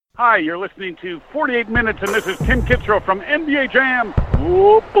Hi, you're listening to 48 Minutes, and this is Tim Kitzrow from NBA Jam.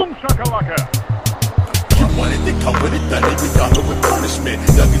 Whoa, boom shakalaka. You wanted to come with it, done it, we got it with punishment.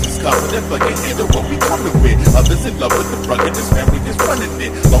 Youngest is confident, but can't handle what we coming with. Others in love with the drug and this family just running it.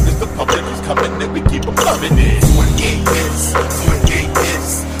 Long as the public is coming in, we keep them loving it. 28 minutes, 28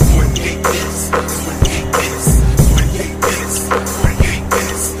 minutes, 28 minutes, 28 minutes, 28 minutes, 28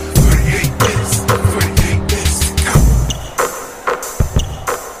 minutes, 28 minutes, 28 minutes, go.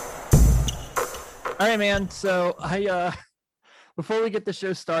 All right, man. So before we get the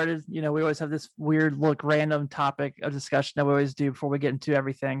show started, we always have this weird random topic of discussion that we always do before we get into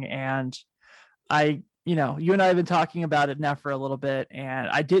everything. And you and I have been talking about it now for a little bit, and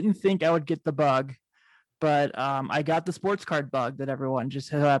I didn't think I would get the bug, but I got the sports card bug that everyone just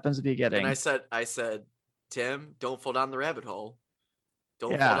happens to be getting. And I said, Tim, don't fall down the rabbit hole.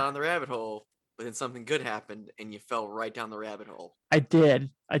 Don't fall down the rabbit hole. But then something good happened, and you fell right down the rabbit hole. I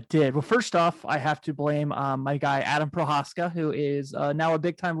did. Well, first off, I have to blame my guy, Adam Prohaska, who is now a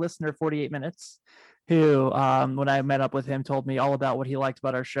big-time listener of 48 Minutes, who, when I met up with him, told me all about what he liked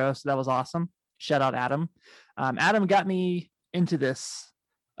about our show. So that was awesome. Shout out, Adam. Adam got me into this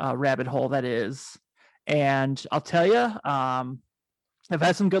rabbit hole that is. And I'll tell you, I've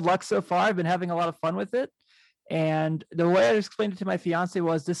had some good luck so far. I've been having a lot of fun with it. And the way I explained it to my fiance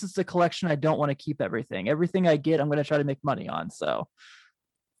was, this is the collection I don't want to keep everything. Everything I get, I'm going to try to make money on. So.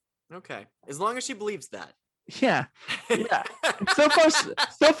 Okay. As long as she believes that. Yeah. So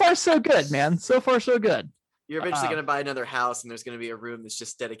far, so good, man. So far, so good. You're eventually going to buy another house, and there's going to be a room that's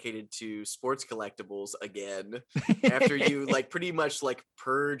just dedicated to sports collectibles again. After you pretty much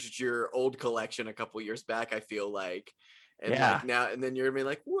purged your old collection a couple years back, I feel like. And now, and then you're going to be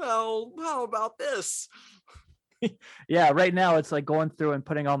like, well, how about this? Yeah, right now it's like going through and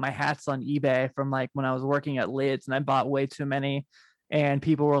putting all my hats on eBay from when I was working at Lids, and I bought way too many, and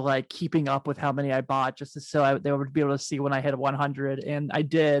people were keeping up with how many I bought just so they would be able to see when I hit 100, and I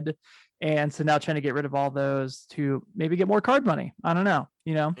did. And so now trying to get rid of all those to maybe get more card money. I don't know,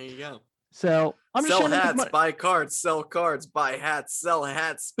 There you go. So I'm just sell hats, buy cards, sell cards, buy hats, sell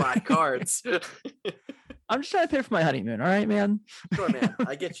hats, buy cards. I'm just trying to pay for my honeymoon. All right, man. Sure, man.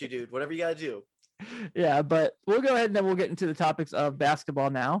 I get you, dude. Whatever you got to do. Yeah, but we'll go ahead and then we'll get into the topics of basketball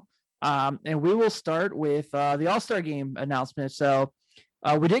now. And we will start with the All-Star game announcement. So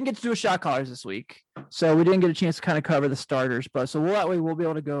we didn't get to do a shot callers this week, so we didn't get a chance to kind of cover the starters. But so that way we'll be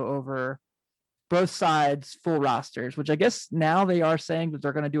able to go over both sides' full rosters, which I guess now they are saying that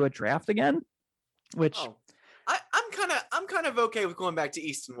they're going to do a draft again. Which I'm kind of okay with going back to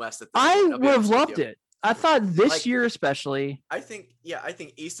East and West. I would have loved it. I thought this year especially. I think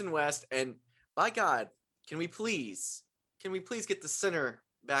East and West, and by God, can we please get the center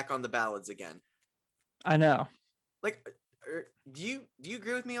back on the ballots again? I know. Do you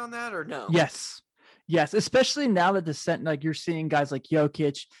agree with me on that or no? Yes, especially now that you're seeing guys like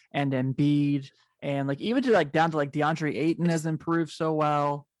Jokic and Embiid, and even to down to DeAndre Ayton has improved so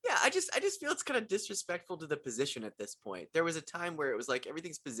well. Yeah, I just feel it's kind of disrespectful to the position at this point. There was a time where it was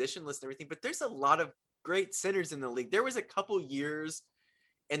everything's positionless and everything, but there's a lot of great centers in the league. There was a couple years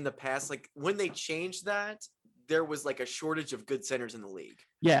in the past, when they changed that, there was a shortage of good centers in the league.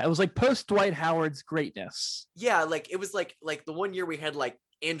 Yeah, it was post Dwight Howard's greatness. Yeah, it was like the one year we had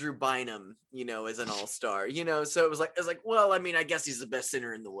Andrew Bynum, as an all-star, so it was well, I mean, I guess he's the best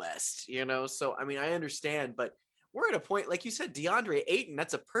center in the West, so I mean, I understand, but we're at a point, like you said, DeAndre Ayton,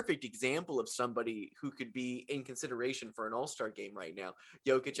 that's a perfect example of somebody who could be in consideration for an all-star game right now.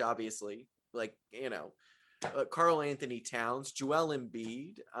 Jokic, obviously, Karl Anthony Towns, Joel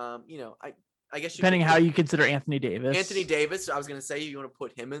Embiid, I guess depending how you consider Anthony Davis. I was going to say, you want to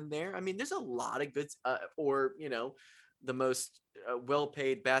put him in there. I mean, there's a lot of good, the most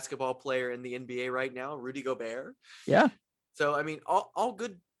well-paid basketball player in the NBA right now, Rudy Gobert. Yeah. So, I mean, all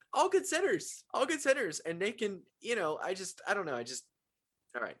good centers, and they can, I don't know.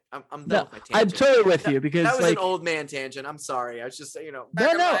 All right. I'm done with my tangent. I'm totally with you because that was an old man tangent. I'm sorry. I was just,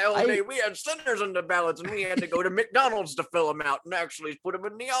 back in my old day, we had centers on the ballots, and we had to go to McDonald's to fill them out and actually put them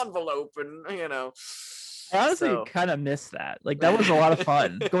in the envelope, and I honestly kind of miss that. That was a lot of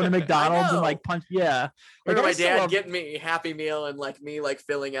fun going to McDonald's and punch. Yeah. My dad getting me Happy Meal and me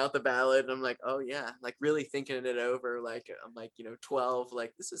filling out the ballot. And I'm like, oh yeah. Really thinking it over. I'm 12,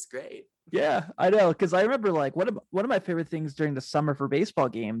 this is great. Yeah, I know. Cause I remember one of my favorite things during the summer for baseball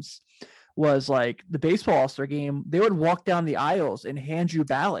games was the baseball All-Star game. They would walk down the aisles and hand you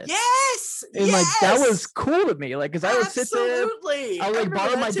ballots. Yes. And that was cool to me. Cause I would sit there. I I would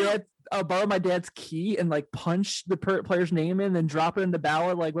borrow my dad. borrow my dad's key and like punch the player's name in, and drop it in the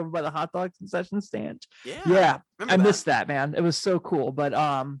ballot like over by the hot dog concession stand. Yeah, I missed that, man. It was so cool. But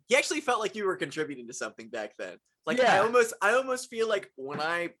you actually felt like you were contributing to something back then. Like Yeah. I almost feel like when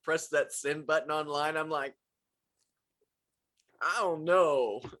I press that send button online, I'm like, I don't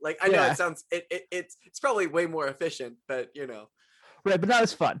know. Like I know Yeah. it sounds it's probably way more efficient, but you know, right, but not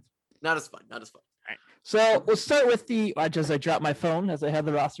as fun. not as fun. So we'll start with I dropped my phone as I had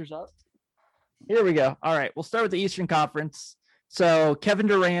the rosters up. Here we go. All right, we'll start with the Eastern Conference. So Kevin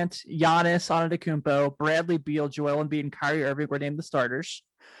Durant, Giannis Antetokounmpo, Bradley Beal, Joel Embiid, and Kyrie Irving were named the starters.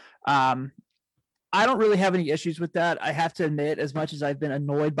 I don't really have any issues with that. I have to admit, as much as I've been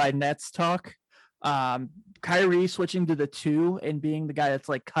annoyed by Nets talk, Kyrie switching to the 2 and being the guy that's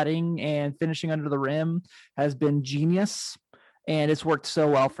like cutting and finishing under the rim has been genius. And it's worked so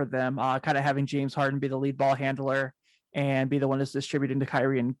well for them. Kind of having James Harden be the lead ball handler and be the one that's distributing to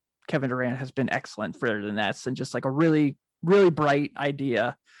Kyrie and Kevin Durant has been excellent for the Nets, and just like a really, really bright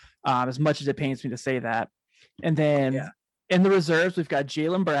idea, as much as it pains me to say that. And then in the reserves, we've got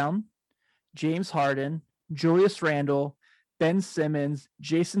Jaylen Brown, James Harden, Julius Randle, Ben Simmons,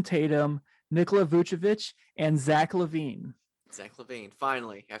 Jason Tatum, Nikola Vucevic, and Zach LaVine. Zach LaVine,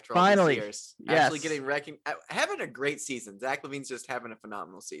 finally, after all these years, actually Yes. getting having a great season. Zach LaVine's just having a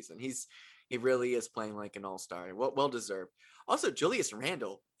phenomenal season. He really is playing like an all-star. Well deserved. Also, Julius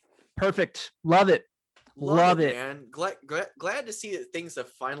Randle, Perfect. Love it. Love it. man. Glad to see that things have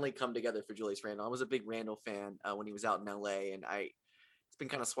finally come together for Julius Randle. I was a big Randle fan when he was out in LA, and it's been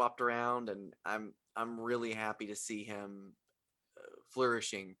kind of swapped around, and I'm really happy to see him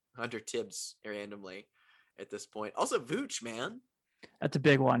flourishing under Tibbs randomly at this point. Also, Vooch, man. That's a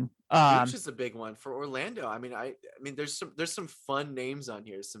big one. Vooch is a big one for Orlando. I mean, there's some fun names on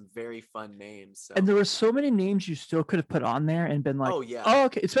here, some very fun names. So. And there were so many names you still could have put on there and been like, oh,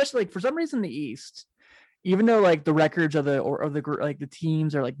 okay. Especially like for some reason the East, even though like the records of the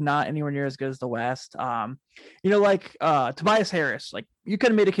teams are like not anywhere near as good as the West. Like Tobias Harris, like you could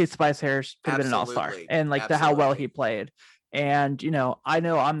have made a case Tobias Harris could have been an all-star, and like how well he played. And I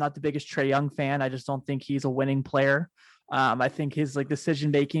know I'm not the biggest Trae Young fan. I just don't think he's a winning player. I think his like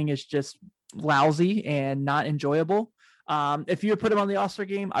decision making is just lousy and not enjoyable. If you had put him on the All-Star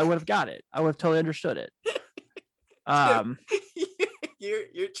game, I would have got it. I would have totally understood it.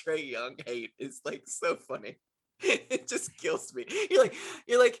 Your Trae Young hate is like so funny. It just kills me.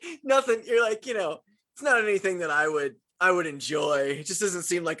 You're like nothing. You're like, it's not anything that I would enjoy. It just doesn't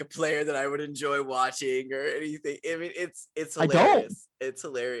seem like a player that I would enjoy watching or anything. I mean, it's hilarious. I don't. It's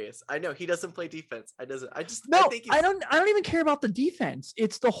hilarious. I know he doesn't play defense. I don't even care about the defense.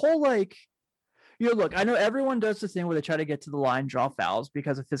 It's the whole like, look, I know everyone does the thing where they try to get to the line, draw fouls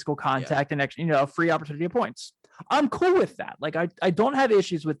because of physical contact and extra, free opportunity of points. I'm cool with that. Like, I don't have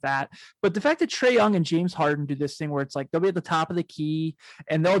issues with that. But the fact that Trae Young and James Harden do this thing where it's like they'll be at the top of the key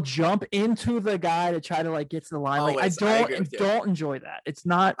and they'll jump into the guy to try to like get to the line. Always, like, I don't enjoy that. It's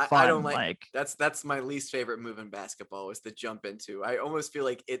not fun. I don't like that's my least favorite move in basketball is to jump into. I almost feel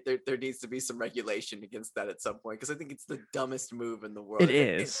like there needs to be some regulation against that at some point because I think it's the dumbest move in the world. It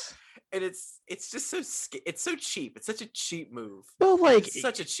is. And it's just so cheap. It's such a cheap move. Well, like it's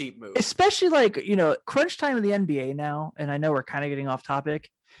such a cheap move, especially like crunch time in the NBA now. And I know we're kind of getting off topic.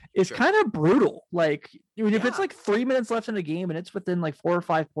 It's kind of brutal. Like if it's like 3 minutes left in the game and it's within like 4 or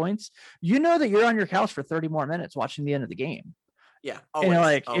 5 points, that you're on your couch for 30 more minutes watching the end of the game. Yeah,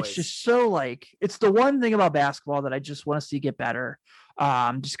 always. It's just so like it's the one thing about basketball that I just want to see get better.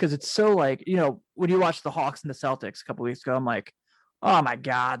 Just because it's so like when you watch the Hawks and the Celtics a couple weeks ago, I'm like, oh my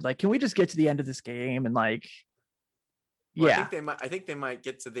God, like, can we just get to the end of this game? And like, I think they might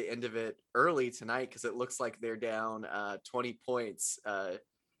get to the end of it early tonight because it looks like they're down 20 points. The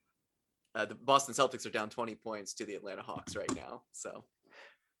Boston Celtics are down 20 points to the Atlanta Hawks right now. So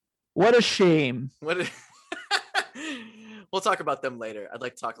what a shame. We'll talk about them later. I'd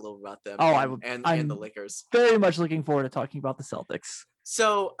like to talk a little about them. And the Lakers. Very much looking forward to talking about the Celtics.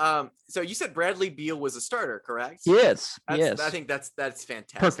 So you said Bradley Beal was a starter, correct? Yes. I think that's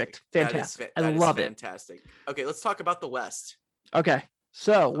fantastic. Perfect. Fantastic. I love it. Fantastic. Okay, let's talk about the West. Okay.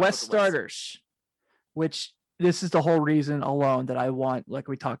 So West starters, which this is the whole reason alone that I want, like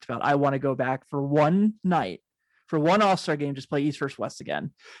we talked about, I want to go back for one night, for one All-Star game, just play East versus West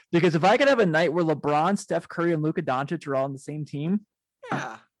again. Because if I could have a night where LeBron, Steph Curry, and Luka Doncic are all on the same team,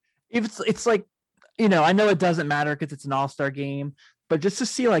 it's like, I know it doesn't matter because it's an All-Star game, but just to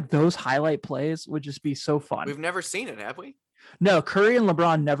see like those highlight plays would just be so fun. We've never seen it, have we? No, Curry and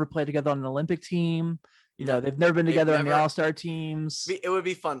LeBron never played together on an Olympic team. They've never been together on the All-Star teams. It would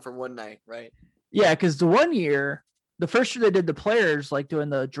be fun for one night, right? Yeah, because the one year the first year they did the players like doing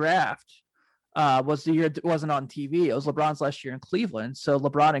the draft was the year it wasn't on TV. It was LeBron's last year in Cleveland. So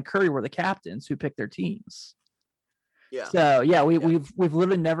LeBron and Curry were the captains who picked their teams. Yeah. So yeah, we've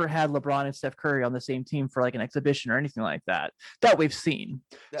literally never had LeBron and Steph Curry on the same team for like an exhibition or anything like that we've seen.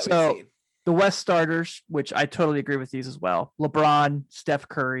 The West starters, which I totally agree with these as well: LeBron, Steph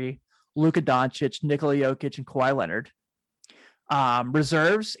Curry, Luka Doncic, Nikola Jokic, and Kawhi Leonard.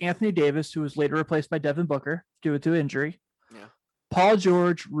 Reserves: Anthony Davis, who was later replaced by Devin Booker due to injury. Yeah. Paul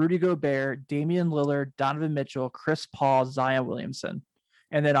George, Rudy Gobert, Damian Lillard, Donovan Mitchell, Chris Paul, Zion Williamson.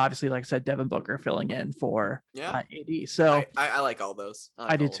 And then obviously, like I said, Devin Booker filling in for AD. So I like all those.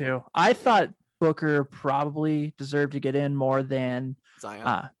 I do too. I thought Booker probably deserved to get in more than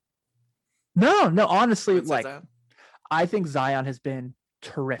Zion. No, honestly, like Zion? I think Zion has been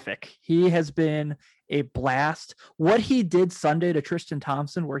terrific. He has been a blast. What he did Sunday to Tristan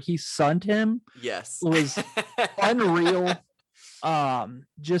Thompson, where he sunned him, was unreal.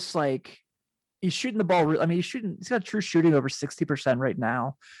 Just like he's shooting the ball. I mean, he's got true shooting over 60% right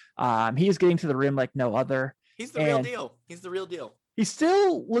now. He is getting to the rim like no other. He's the real deal. He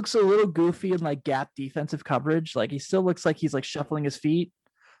still looks a little goofy in like gap defensive coverage. Like he still looks like he's like shuffling his feet,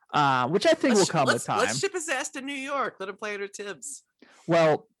 which I think will come with time. Let's ship his ass to New York. Let him play under Tibbs.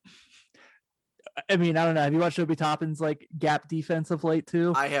 Well, I mean, I don't know. Have you watched Obi Toppin's like gap defense of late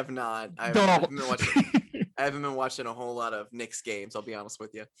too? I have not. I haven't been watching a whole lot of Knicks games. I'll be honest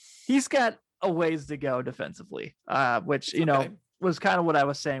with you. He's got a ways to go defensively, which was kind of what I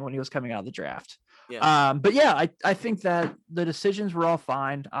was saying when he was coming out of the draft. Yeah. But yeah, I think that the decisions were all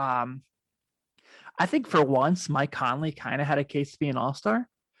fine. I think for once, Mike Conley kind of had a case to be an all-star.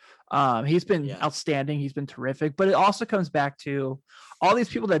 He's been outstanding. He's been terrific. But it also comes back to all these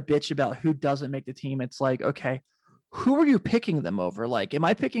people that bitch about who doesn't make the team. It's like, okay, who are you picking them over? Like, am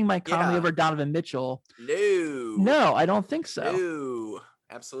I picking Mike Conley over Donovan Mitchell? No, I don't think so. No,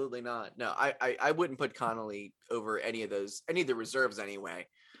 absolutely not. No, I wouldn't put Conley over any of the reserves anyway.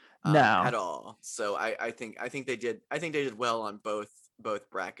 No, at all. So I think they did well on both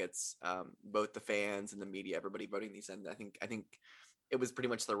brackets, both the fans and the media, everybody voting these in. I think it was pretty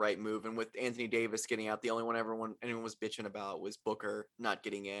much the right move. And with Anthony Davis getting out, the only one anyone was bitching about was Booker not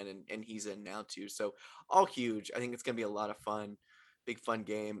getting in, and he's in now too. So all huge. I think it's gonna be a lot of fun, big fun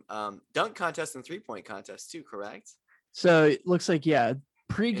game. Dunk contest and 3-point contest too, correct? So it looks like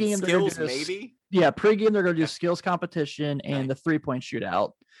pregame skills maybe. Pregame they're gonna do skills competition and the 3-point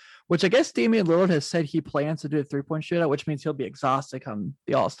shootout. Which I guess Damian Lillard has said he plans to do a 3-point shootout, which means he'll be exhausted come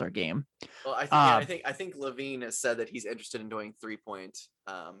the All-Star game. Well, I think Levine has said that he's interested in doing 3-point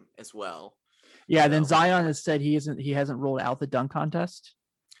as well. Yeah, then Zion has said he hasn't ruled out the dunk contest.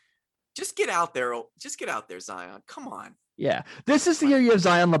 Just get out there, Zion. Come on. Yeah, this is the year you have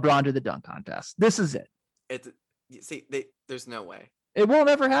Zion LeBron do the dunk contest. This is it. There's no way. It won't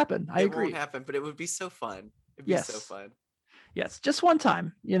ever happen. I agree. It won't happen, but it would be so fun. It'd be so fun. Yes, just one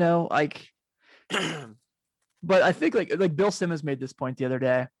time, like. But I think like Bill Simmons made this point the other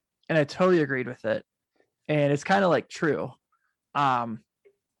day, and I totally agreed with it, and it's kind of like true.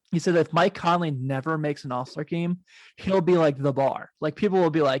 He said that if Mike Conley never makes an All-Star game, he'll be like the bar. Like people will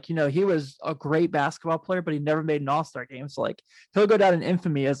be like, he was a great basketball player, but he never made an All-Star game. So like he'll go down in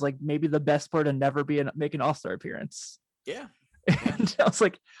infamy as like maybe the best player to never make an All-Star appearance. Yeah. And I was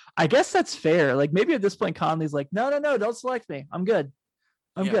like, I guess that's fair. Like maybe at this point, Conley's like, no, don't select me. I'm good.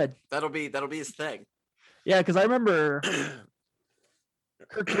 I'm good. That'll be his thing. Yeah, because I remember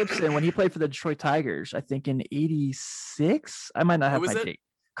Kirk Gibson when he played for the Detroit Tigers. I think in '86. I might not have my date.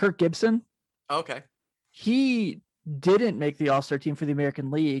 Kirk Gibson. Okay. He didn't make the All-Star team for the American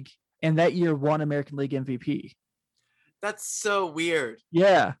League, and that year won American League MVP. That's so weird.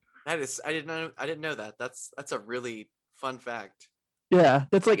 Yeah. That is. I didn't know that. That's a really fun fact. Yeah,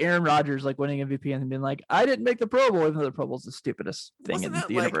 that's like Aaron Rodgers like winning MVP and being like, I didn't make the Pro Bowl, even though the Pro Bowl is the stupidest thing in the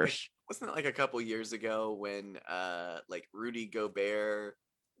universe. Wasn't it like a couple years ago when like Rudy Gobert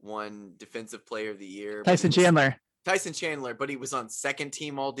won Defensive Player of the Year? Tyson Chandler, but he was on second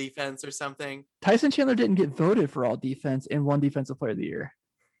team All Defense or something. Tyson Chandler didn't get voted for All Defense and won Defensive Player of the Year.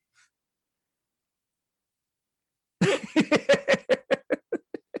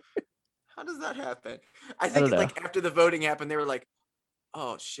 How does that happen? I think like after the voting happened, they were like,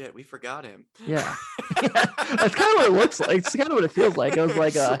 oh shit, we forgot him. Yeah. That's kind of what it looks like. It's kind of what it feels like. It was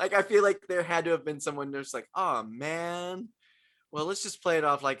like like I feel like there had to have been someone that's like, oh man, well let's just play it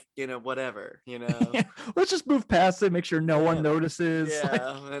off like whatever. Let's just move past it, make sure no one notices.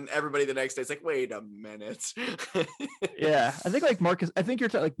 Yeah. And everybody the next day is like, wait a minute. Yeah, I think like Marcus. I think you're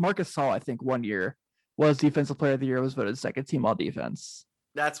like Marcus Saul. I think one year was Defensive Player of the Year, was voted second team All Defense.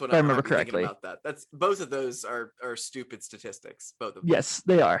 That's what If I I'm remember thinking correctly. about that. That's both of those are stupid statistics. Both of them. Yes,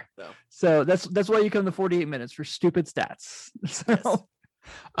 they are. So that's why you come to 48 minutes for stupid stats. So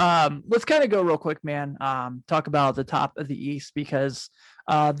let's kind of go real quick, man. Talk about the top of the East, because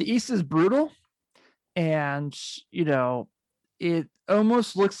the East is brutal, and it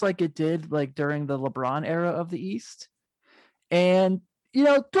almost looks like it did like during the LeBron era of the East. And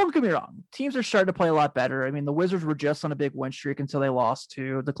don't get me wrong, teams are starting to play a lot better. I mean, the Wizards were just on a big win streak until they lost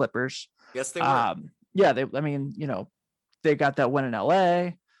to the Clippers. Yes, they were. Yeah, they got that win in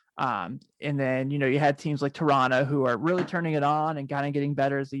LA. And then, you had teams like Toronto who are really turning it on and kind of getting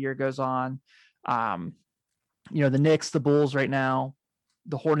better as the year goes on. The Knicks, the Bulls right now,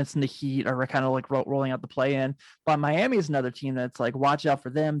 the Hornets and the Heat are kind of like rolling out the play-in. But Miami is another team that's like, watch out for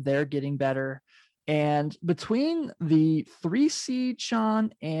them. They're getting better. And between the 3 seed,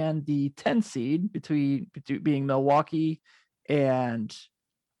 Sean, and the 10 seed, between being Milwaukee and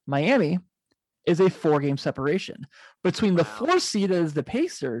Miami, is a 4-game separation. Between the 4 seed is the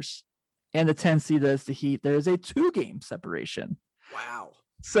Pacers and the 10 seed is the Heat, there is a 2-game separation. Wow.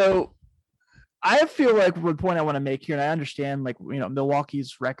 So I feel like the point I want to make here, and I understand, like,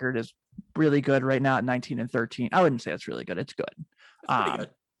 Milwaukee's record is really good right now at 19-13. I wouldn't say it's really good. It's good. Pretty good.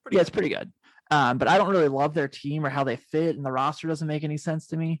 It's pretty good. But I don't really love their team or how they fit, and the roster doesn't make any sense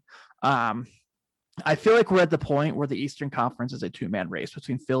to me. I feel like we're at the point where the Eastern Conference is a 2-man race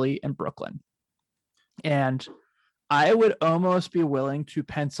between Philly and Brooklyn. And I would almost be willing to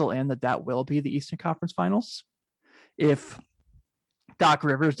pencil in that will be the Eastern Conference Finals if Doc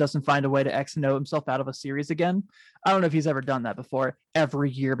Rivers doesn't find a way to X and O himself out of a series again. I don't know if he's ever done that before, every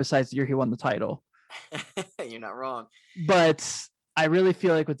year besides the year he won the title. You're not wrong. But I really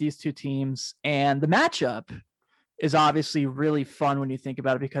feel like with these two teams, and the matchup is obviously really fun when you think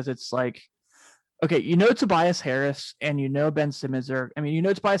about it, because it's like, okay, Tobias Harris and Ben Simmons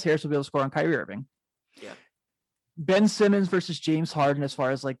Tobias Harris will be able to score on Kyrie Irving. Yeah. Ben Simmons versus James Harden, as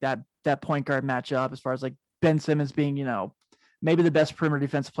far as like that point guard matchup, as far as like Ben Simmons being, maybe the best perimeter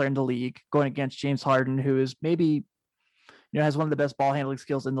defensive player in the league, going against James Harden, who is maybe, has one of the best ball handling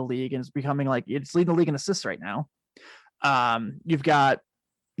skills in the league, and is becoming it's leading the league in assists right now. You've got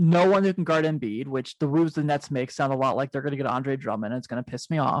no one who can guard Embiid, which the moves the Nets make sound a lot like they're going to get Andre Drummond. And it's going to piss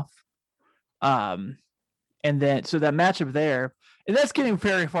me off. And then, so that matchup there, and that's getting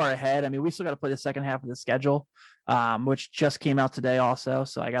very far ahead. I mean, we still got to play the second half of the schedule, which just came out today also.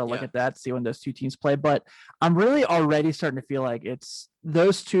 So I got to look at that, see when those two teams play. But I'm really already starting to feel like it's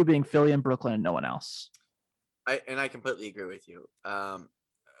those two being Philly and Brooklyn and no one else. I completely agree with you.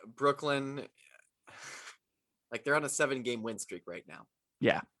 Brooklyn, like, they're on a 7-game win streak right now.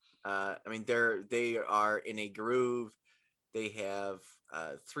 Yeah. I mean, they are in a groove. They have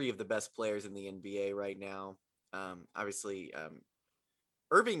 3 of the best players in the NBA right now. Obviously,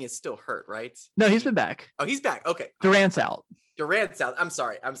 Irving is still hurt, right? No, he's been back. Oh, he's back. Okay. Durant's out. I'm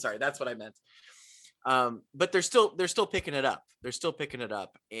sorry. That's what I meant. But they're still picking it up.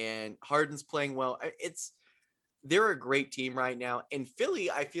 And Harden's playing well. They're a great team right now. And Philly,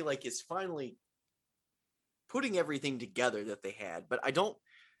 I feel like, is finally putting everything together that they had. But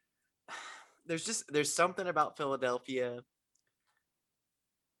there's something about Philadelphia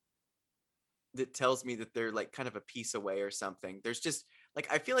that tells me that they're like kind of a piece away or something. There's just like,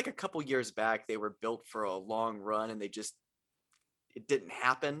 I feel like a couple years back, they were built for a long run, and it didn't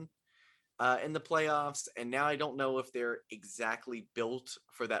happen in the playoffs. And now I don't know if they're exactly built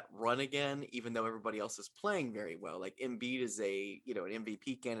for that run again, even though everybody else is playing very well. Like, Embiid is an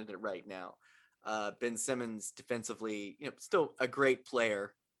MVP candidate right now. Ben Simmons defensively, still a great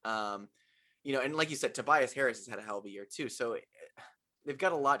player. And like you said, Tobias Harris has had a hell of a year too. So they've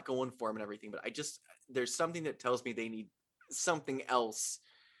got a lot going for them and everything, but there's something that tells me they need something else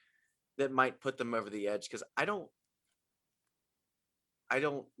that might put them over the edge. Cause I don't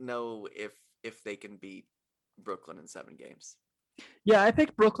know if they can beat Brooklyn in 7 games. Yeah, I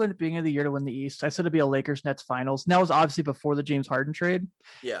picked Brooklyn at the beginning of the year to win the East. I said it'd be a Lakers-Nets finals. And that was obviously before the James Harden trade.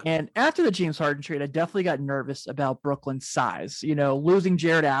 Yeah. And after the James Harden trade, I definitely got nervous about Brooklyn's size. Losing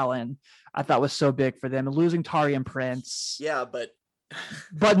Jared Allen, I thought was so big for them, and losing Taurean Prince. Yeah, but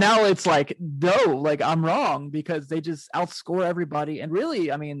now it's like, no, like, I'm wrong, because they just outscore everybody. And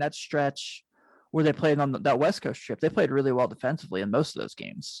really, I mean, that stretch where they played on that West Coast trip, they played really well defensively in most of those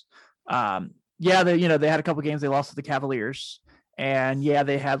games. They had a couple games they lost to the Cavaliers. And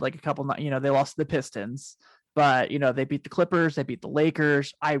they had like a couple, they lost to the Pistons, but they beat the Clippers, they beat the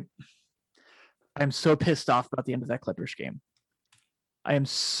Lakers. I'm so pissed off about the end of that Clippers game. I am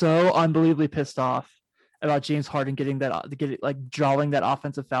so unbelievably pissed off about James Harden drawing that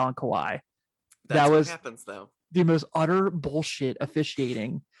offensive foul on Kawhi. That's what happens though. the most utter bullshit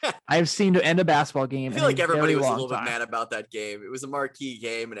officiating I've seen to end a basketball game. I feel like in a everybody very was a long little bit time. mad about that game. It was a marquee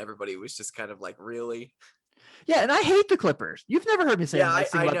game, and everybody was just kind of like, really? Yeah, and I hate the Clippers. You've never heard me say a nice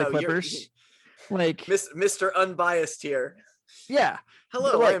thing about the know. Clippers. Like, Mr. Unbiased here. yeah.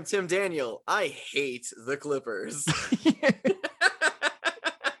 Hello, like, I am Tim Daniel. I hate the Clippers.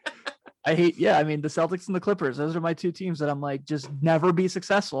 I hate, yeah, I mean, the Celtics and the Clippers, those are my two teams that I'm like, just never be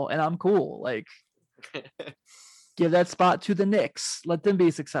successful, and I'm cool. Like, give that spot to the Knicks. Let them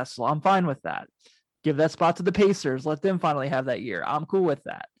be successful. I'm fine with that. Give that spot to the Pacers. Let them finally have that year. I'm cool with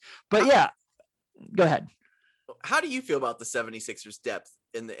that. But yeah, go ahead. How do you feel about the 76ers depth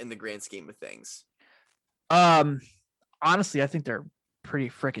in the grand scheme of things? Honestly, I think they're pretty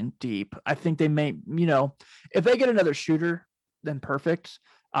freaking deep. I think they may, if they get another shooter, then perfect.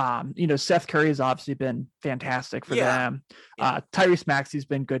 Seth Curry has obviously been fantastic for them. Yeah. Tyrese Maxey's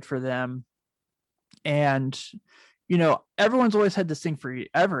been good for them. And, everyone's always had this thing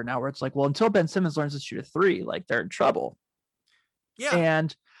forever now where it's like, well, until Ben Simmons learns to shoot a three, like they're in trouble. Yeah.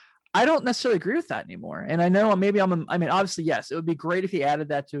 And I don't necessarily agree with that anymore. And I know maybe obviously, yes, it would be great if he added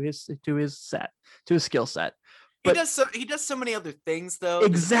that to his skill set. But he does so many other things though.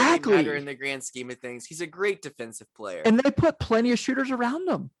 Exactly. Matter in the grand scheme of things. He's a great defensive player. And they put plenty of shooters around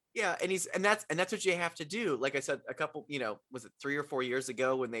him. Yeah, and that's what you have to do. Like I said, a couple, was it 3 or 4 years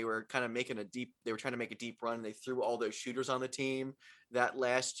ago when they were kind of they were trying to make a deep run. They threw all those shooters on the team that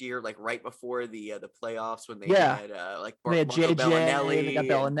last year, like right before the playoffs when they had they had JJ, they got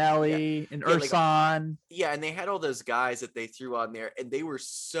Bellinelli and Ersan. And they had all those guys that they threw on there, and they were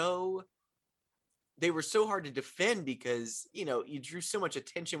so hard to defend because, you drew so much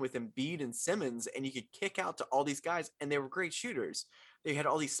attention with Embiid and Simmons, and you could kick out to all these guys, and they were great shooters. They had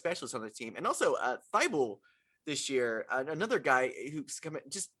all these specialists on the team. And also Thibault this year, another guy who's coming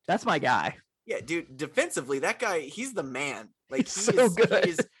that's my guy. Yeah, dude, defensively, that guy, he's the man. Like he's so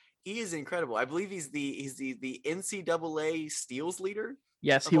good. He is incredible. I believe he's the NCAA steals leader.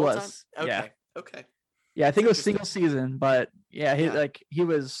 Yes, he was. Okay. Yeah. Okay. Yeah, I think it was single season, but he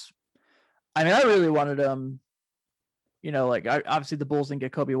was. I mean, I really wanted him. Obviously the Bulls didn't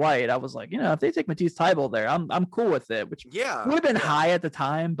get Kobe White. I was like, if they take Matisse Thybulle there, I'm cool with it. Which would have been high at the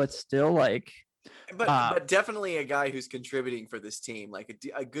time, but still but definitely a guy who's contributing for this team, like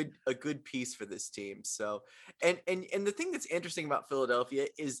a good piece for this team. So, and the thing that's interesting about Philadelphia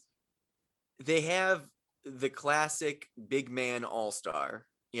is they have the classic big man all-star.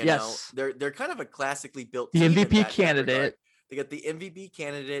 They're kind of a classically built team, the MVP candidate. They got the MVP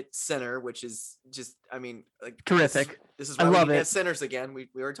candidate center, which is just, terrific. This is why we need centers again. We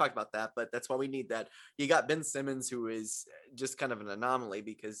already talked about that, but that's why we need that. You got Ben Simmons, who is just kind of an anomaly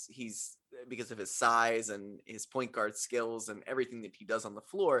because of his size and his point guard skills and everything that he does on the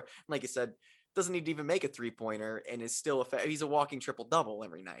floor. And like you said, doesn't need to even make a 3-pointer and is still he's a walking triple double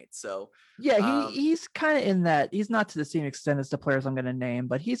every night. So he's kind of in that. He's not to the same extent as the players I'm going to name,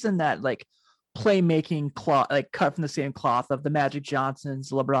 but he's in that playmaking cloth, cut from the same cloth of the Magic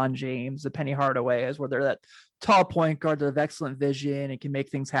Johnsons, LeBron James, the Penny Hardaway's, where they're that tall point guard that have excellent vision and can make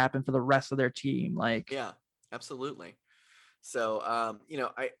things happen for the rest of their team. Yeah, absolutely. So,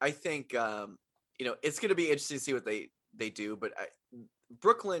 I think, it's going to be interesting to see what they do, but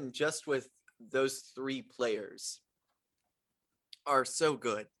Brooklyn, just with those 3 players, are so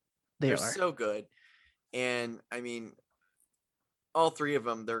good. They're so good. And I mean, all 3 of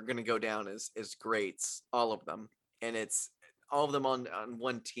them, they're going to go down as greats, all of them. And it's all of them on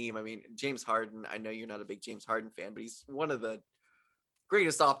one team. I mean, James Harden, I know you're not a big James Harden fan, but he's one of the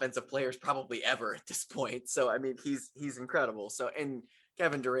greatest offensive players probably ever at this point. So, I mean, he's incredible. So, and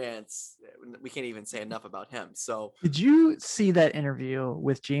Kevin Durant's, we can't even say enough about him. So, did you see that interview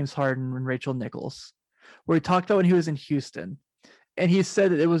with James Harden and Rachel Nichols where he talked about when he was in Houston? And he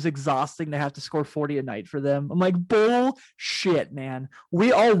said that it was exhausting to have to score 40 a night for them. I'm like, bullshit, man.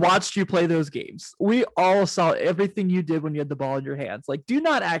 We all watched you play those games. We all saw everything you did when you had the ball in your hands. Do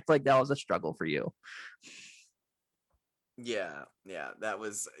not act like that was a struggle for you. Yeah, that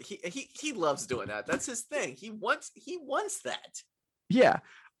was he loves doing that. That's his thing. He wants that. Yeah.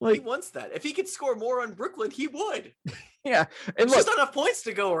 He wants that. If he could score more on Brooklyn, he would. Yeah. And there's just not enough points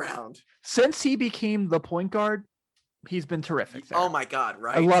to go around. Since he became the point guard, he's been terrific there. Oh my God,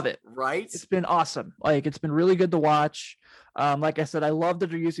 right? I love it. Right? It's been awesome. It's been really good to watch. Like I said, I love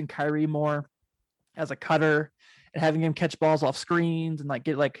that they're using Kyrie more as a cutter and having him catch balls off screens and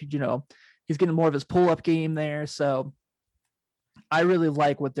he's getting more of his pull-up game there. So I really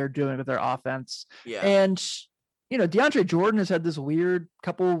like what they're doing with their offense. Yeah. And DeAndre Jordan has had this weird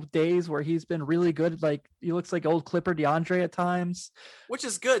couple days where he's been really good. He looks like old Clipper DeAndre at times, which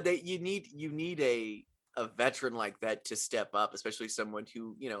is good. That you need a a veteran like that to step up, especially someone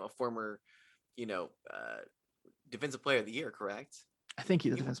who, a former, defensive player of the year, correct? I think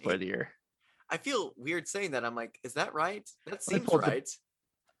he's the defensive player of the year. I feel weird saying that. I'm like, is that right? That Let me seems pull up right.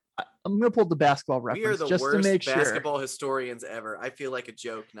 I'm gonna pull up the basketball We are reference the just to worst make sure. basketball historians ever. I feel like a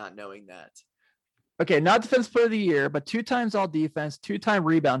joke not knowing that. Okay, not defensive player of the year, but 2 times all defense, 2-time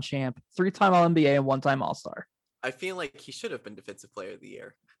rebound champ, 3-time All NBA, and 1-time All Star. I feel like he should have been defensive player of the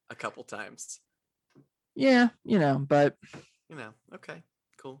year a couple times. Yeah, but Okay,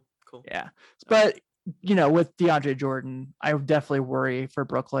 cool. yeah, but with DeAndre Jordan, I would definitely worry for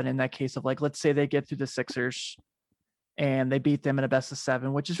Brooklyn in that case of like, let's say they get through the Sixers and they beat them in a best of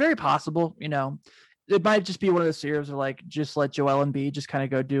 7, which is very possible. It might just be one of those series where like just let Joel Embiid just kind of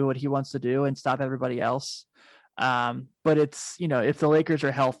go do what he wants to do and stop everybody else. But it's if the Lakers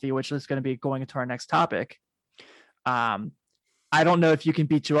are healthy, which is going to be going into our next topic. I don't know if you can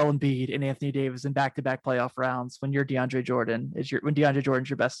beat Joel Embiid and Anthony Davis in back-to-back playoff rounds when DeAndre Jordan's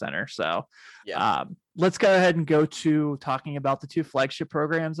your best center. So yeah. Let's go ahead and go to talking about the 2 flagship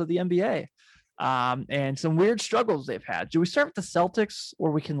programs of the NBA. And some weird struggles they've had. Do we start with the Celtics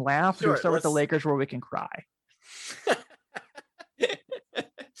where we can laugh? Sure, or do we start with the Lakers where we can cry?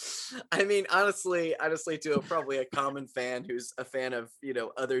 I mean, honestly, to probably a common fan who's a fan of,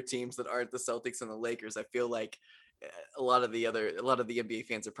 other teams that aren't the Celtics and the Lakers, I feel like a lot of the NBA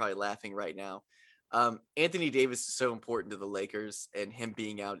fans are probably laughing right now. Anthony Davis is so important to the Lakers, and him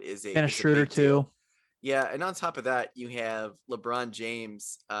being out is a Schroeder too. Yeah, and on top of that, you have LeBron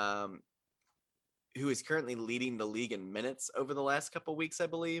James, who is currently leading the league in minutes over the last couple of weeks, I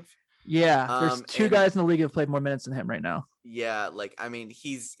believe. Yeah, there's 2 guys in the league who have played more minutes than him right now. Yeah,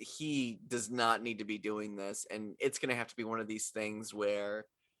 he does not need to be doing this, and it's going to have to be one of these things where,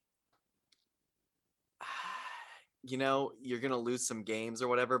 you're going to lose some games or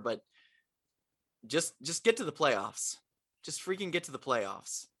whatever, but just get to the playoffs. Just freaking get to the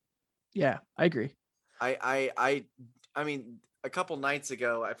playoffs. Yeah, I agree. I mean, a couple nights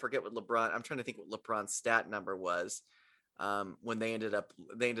ago, I forget what I'm trying to think what LeBron's stat number was. When they ended up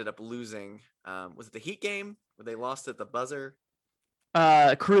losing. Was it the Heat game where they lost at the buzzer?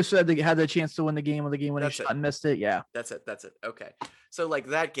 Caruso had the chance to win the game when he shot and missed it. Yeah, that's it. Okay, so like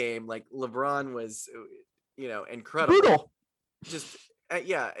that game, like LeBron was, incredible, brutal, just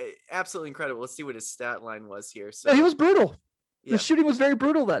absolutely incredible. Let's see what his stat line was here. So yeah, he was brutal. Yeah. The shooting was very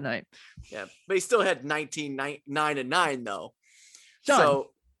brutal that night. Yeah, but he still had 19, 9 and 9 though. Sean,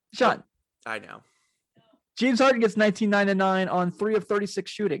 I know. James Harden gets 19, 9 and 9 on 3 of 36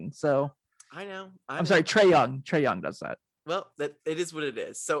 shooting. So I know. I'm sorry, Trae Young. Trae Young does that. Well, that it is what it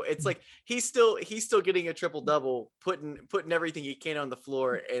is. So it's like he's still getting a triple double, putting everything he can on the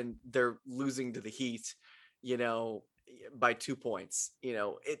floor, and they're losing to the Heat, by 2 points.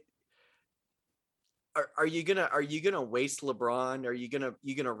 Are you gonna waste LeBron? Are you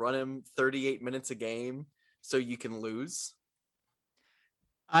gonna run him 38 minutes a game so you can lose?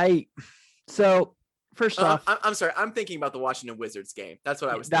 First off, I'm sorry. I'm thinking about the Washington Wizards game. That's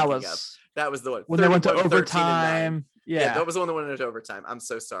what I was thinking of. That was the one. When they went to overtime. Yeah, that was the one that went into overtime. I'm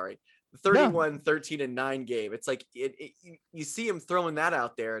so sorry. The 31, 13, and 9 game. It's like you see him throwing that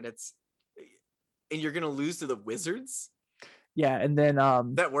out there, and you're gonna lose to the Wizards. Yeah, and then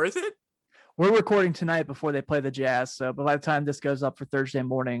that worth it? We're recording tonight before they play the Jazz, so by the time this goes up for Thursday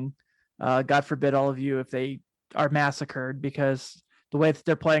morning, God forbid all of you if they are massacred, because the way that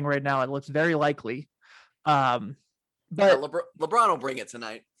they're playing right now, it looks very likely. But LeBron will bring it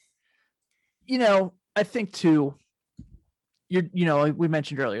tonight. I think too. We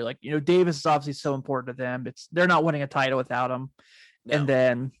mentioned earlier, like Davis is obviously so important to them. They're not winning a title without him. No. And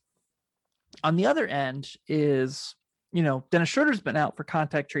then on the other end is Dennis Schroeder's been out for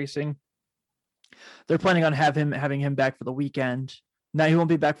contact tracing. They're planning on having him back for the weekend. Now he won't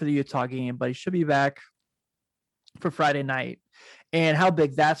be back for the Utah game, but he should be back for Friday night. And how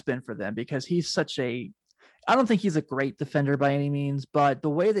big that's been for them, because he's I don't think he's a great defender by any means, but the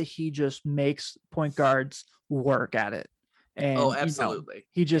way that he just makes point guards work at it. And absolutely.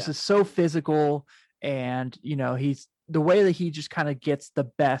 He just is so physical, and he's the way that he just kind of gets the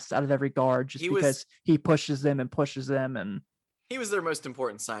best out of every guard because he pushes them, and he was their most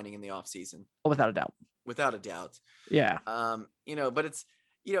important signing in the offseason. Without a doubt. Yeah. But it's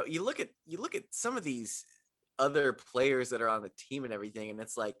you look at some of these other players that are on the team and everything, and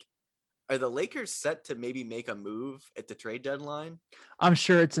it's like, are the Lakers set to maybe make a move at the trade deadline? I'm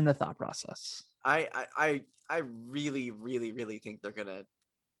sure it's in the thought process. I really, really, really think they're gonna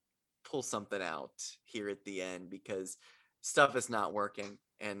pull something out here at the end, because stuff is not working,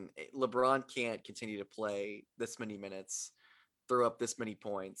 and LeBron can't continue to play this many minutes, throw up this many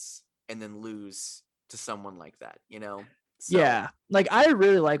points, and then lose to someone like that, you know? So, Yeah, like I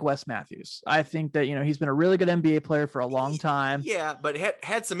really like Wes Matthews. I think that he's been a really good NBA player for a long time. Yeah, but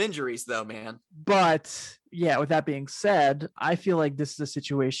had some injuries though, man. But yeah, with that being said, I feel like this is a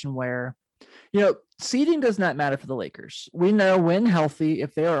situation where seeding does not matter for the Lakers. We know when healthy,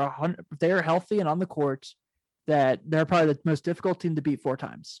 if they are healthy and on the court, that they're probably the most difficult team to beat 4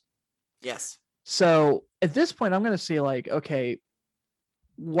 times. Yes. So at this point, I'm going to say like, okay,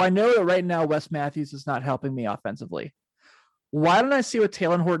 well, I know that right now Wes Matthews is not helping me offensively. Why don't I see what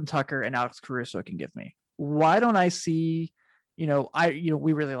Talen Horton-Tucker and Alex Caruso can give me? Why don't I see, we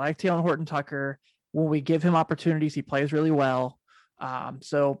really like Talen Horton-Tucker. When we give him opportunities, he plays really well.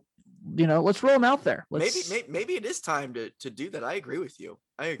 So let's roll him out there. Maybe it is time to do that. I agree with you.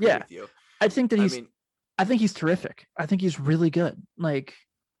 With you. I think that I think he's terrific. I think he's really good. Like,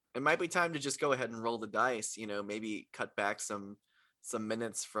 it might be time to just go ahead and roll the dice, maybe cut back some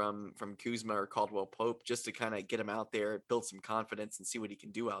minutes from Kuzma or Caldwell Pope just to kind of get him out there, build some confidence and see what he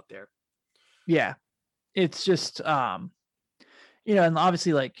can do out there. Yeah. It's just, and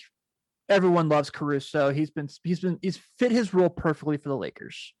obviously like everyone loves Caruso. He's fit his role perfectly for the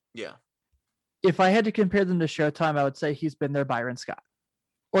Lakers. Yeah. If I had to compare them to Showtime, I would say he's been their Byron Scott.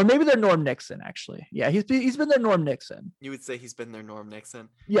 Or maybe they're Norm Nixon, actually. Yeah, he's been their Norm Nixon. You would say he's been their Norm Nixon?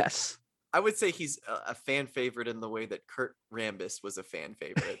 Yes. I would say he's a fan favorite in the way that Kurt Rambis was a fan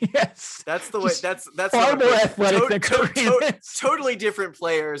favorite. Yes. That's the way. That's far more athletic than Kurt Rambis. Totally different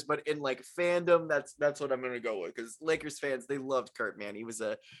players, but in like fandom, that's what I'm gonna go with. Because Lakers fans, they loved Kurt, man. He was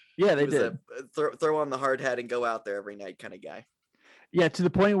a throw on the hard hat and go out there every night kind of guy. Yeah, to the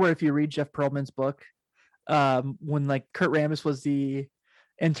point where if you read Jeff Pearlman's book, when like Kurt Rambis was the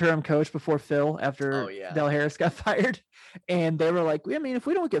interim coach before Phil after Del Harris got fired, and they were like, I mean, if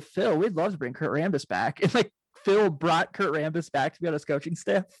we don't get Phil, we'd love to bring Kurt Rambis back. And like Phil brought Kurt Rambis back to be on his coaching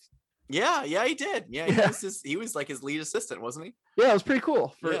staff. Yeah, he did. Yeah, he was like his lead assistant, wasn't he? Yeah, it was pretty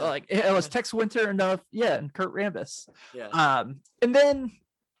cool. It was Tex Winter and Kurt Rambis. Yeah. And then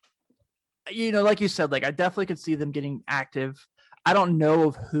like you said, like I definitely could see them getting active. I don't know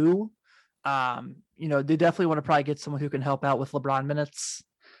of who. They definitely want to probably get someone who can help out with LeBron minutes.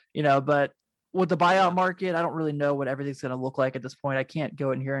 But with the buyout market, I don't really know what everything's going to look like at this point. I can't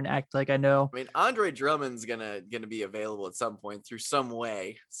go in here and act like I know. I mean, Andre Drummond's gonna be available at some point through some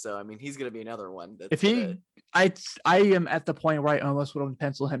way. So I mean, he's gonna be another one. I am at the point where I almost would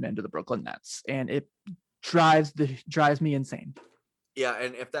pencil him into the Brooklyn Nets, and it drives me insane. Yeah,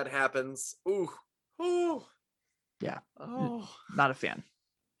 and if that happens, yeah, not a fan.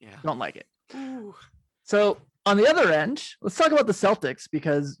 Yeah, don't like it. Ooh. So on the other end, let's talk about the Celtics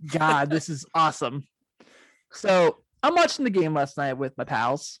because God, this is awesome. So I'm watching the game last night with my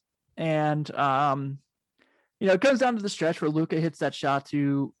pals, and it comes down to the stretch where Luka hits that shot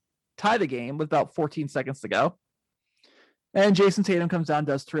to tie the game with about 14 seconds to go, and Jason Tatum comes down,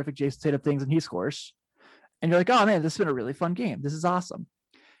 does terrific Jason Tatum things, and he scores. And you're like, oh man, this has been a really fun game. This is awesome.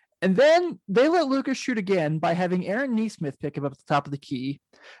 And then they let Luka shoot again by having Aaron Nesmith pick him up at the top of the key,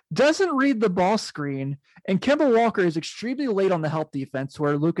 doesn't read the ball screen, and Kemba Walker is extremely late on the help defense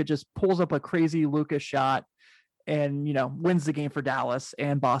where Luka just pulls up a crazy Luka shot and, wins the game for Dallas,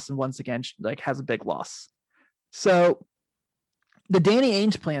 and Boston once again, has a big loss. So the Danny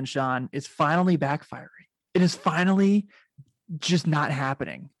Ainge plan, Sean, is finally backfiring. It is finally just not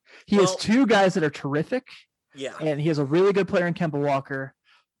happening. He has 2 guys that are terrific. Yeah. And he has a really good player in Kemba Walker.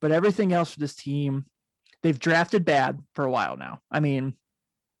 But everything else for this team, they've drafted bad for a while now. I mean,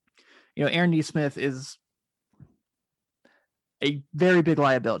 Aaron Nesmith is a very big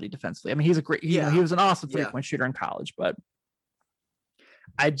liability defensively. I mean, he's a great, he was an awesome 3-point shooter in college, but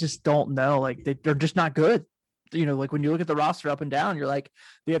I just don't know. Like they're just not good. Like when you look at the roster up and down, you're like,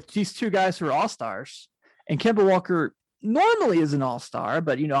 they have these 2 guys who are all-stars, and Kemba Walker normally is an all-star,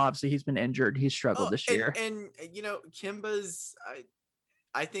 but obviously he's been injured. He's struggled this year. And Kemba's,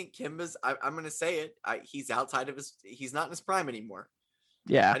 I think Kemba's, I'm going to say it. He's outside of he's not in his prime anymore.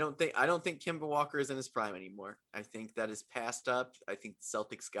 Yeah. I don't think Kemba Walker is in his prime anymore. I think that is passed up. I think the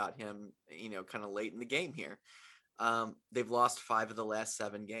Celtics got him, kind of late in the game here. They've lost 5 of the last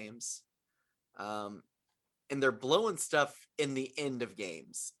 7 games. And they're blowing stuff in the end of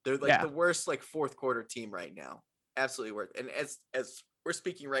games. They're like the worst, fourth quarter team right now. Absolutely worth. And as we're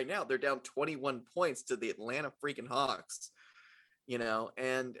speaking right now, they're down 21 points to the Atlanta freaking Hawks.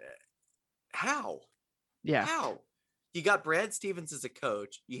 And how? Yeah. How? You got Brad Stevens as a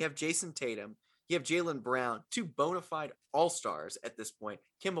coach. You have Jason Tatum. You have Jaylen Brown, 2 bona fide all-stars at this point.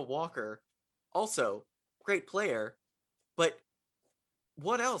 Kemba Walker, also great player. But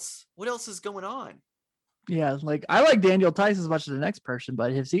what else? What else is going on? Yeah, I like Daniel Tice as much as the next person,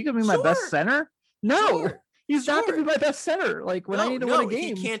 but is he going to be my best center? No, Sure, he's not going to sure. be my best center. Like when I need to win a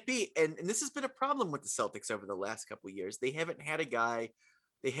game, he can't be. And this has been a problem with the Celtics over the last couple of years. They haven't had a guy.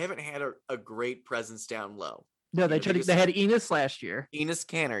 They haven't had a great presence down low. no, they You know, tried. They had Enos last year. Enes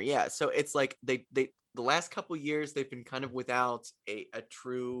Kanter, yeah. So it's like they the last couple of years they've been kind of without a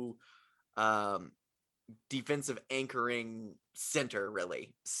true defensive anchoring center,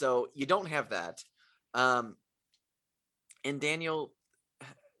 really. So you don't have that. And Daniel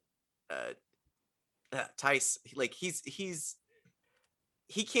Tice, like he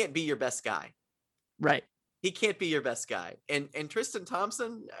can't be your best guy. Right. He can't be your best guy. And Tristan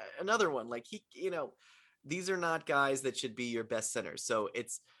Thompson, another one. Like these are not guys that should be your best center. So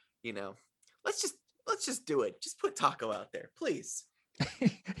it's, let's just do it. Just put Taco out there, please.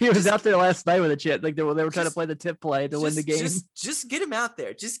 He was out there last night with a chip. Like they were trying to play the tip play to win the game. Just get him out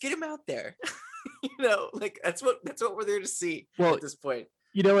there. Just get him out there. Like that's what we're there to see at this point.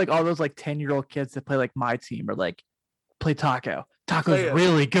 Like all those like 10-year-old kids that play like my team are like, play Taco. Taco's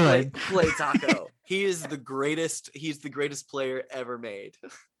really good. Play Taco. He is the greatest. He's the greatest player ever made.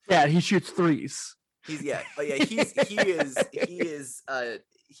 Yeah, he shoots threes. He's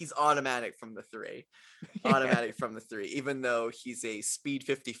automatic from the three. Automatic from the three, even though he's a speed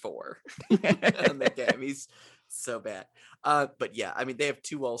 54 on the game. He's so bad. But yeah, I mean, they have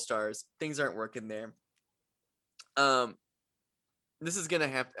 2 all-stars. Things aren't working there. This is gonna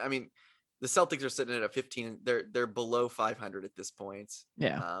have. I mean, the Celtics are sitting at a 15. They're below 500 at this point.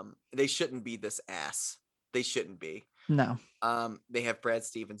 Yeah. They shouldn't be this ass. They shouldn't be. No. They have Brad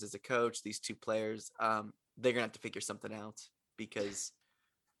Stevens as a coach. These 2 players. They're gonna have to figure something out because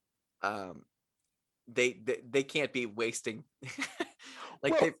they can't be wasting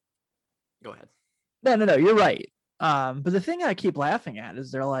go ahead. No, you're right. But the thing I keep laughing at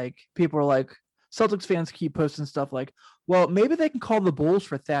is people are like, Celtics fans keep posting stuff like, well, maybe they can call the Bulls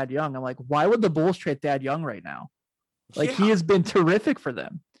for Thad Young. I'm like, why would the Bulls trade Thad Young right now? Like he has been terrific for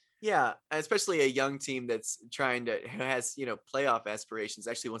them. Yeah, especially a young team that's who has playoff aspirations,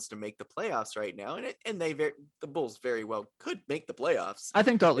 actually wants to make the playoffs right now, and the Bulls very well could make the playoffs. I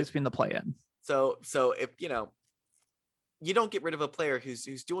think they'll at least be in the play-in. So if you don't get rid of a player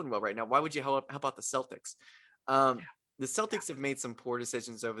who's doing well right now, why would you? How about the Celtics? The Celtics have made some poor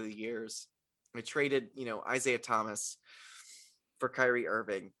decisions over the years. They traded Isaiah Thomas for Kyrie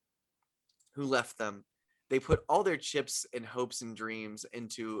Irving, who left them. They put all their chips and hopes and dreams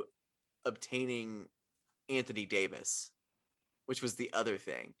into obtaining Anthony Davis, which was the other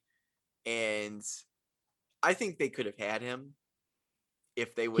thing. And I think they could have had him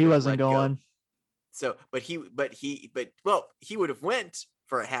if they would. He wasn't going. So, he would have went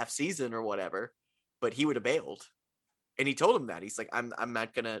for a half season or whatever, but he would have bailed. And he told him that. He's like, I'm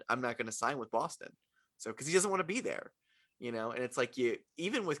not gonna sign with Boston. So, because he doesn't want to be there. And it's like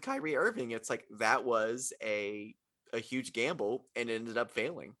even with Kyrie Irving, it's like that was a huge gamble and it ended up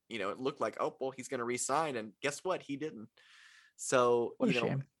failing. It looked like, oh, well, he's going to re-sign, and guess what? He didn't. So, what a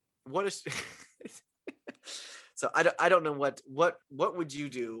shame. So I don't know what would you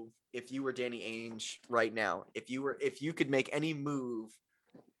do if you were Danny Ainge right now? If you could make any move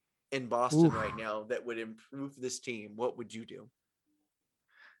in Boston right now that would improve this team, what would you do?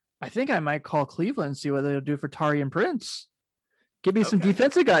 I think I might call Cleveland and see what they'll do for Tari and Prince. Give me some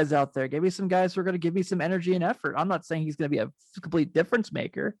defensive guys out there. Give me some guys who are going to give me some energy and effort. I'm not saying he's going to be a complete difference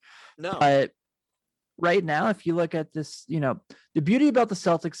maker. No. But right now, if you look at this, the beauty about the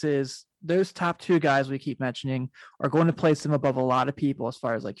Celtics is those top 2 guys we keep mentioning are going to place them above a lot of people as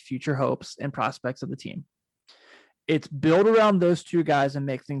far as like future hopes and prospects of the team. It's build around those 2 guys and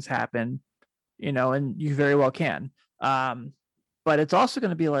make things happen, and you very well can. But it's also going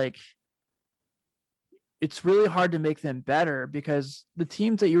to be like, it's really hard to make them better because the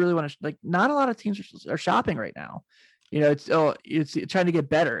teams that you really want to like, not a lot of teams are shopping right now. It's trying to get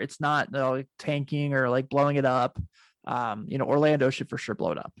better. It's not tanking or like blowing it up. Orlando should for sure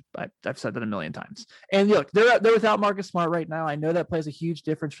blow it up. I've said that a million times. And look, they're without Marcus Smart right now. I know that plays a huge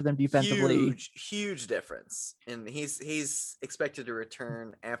difference for them defensively. Huge difference. And he's expected to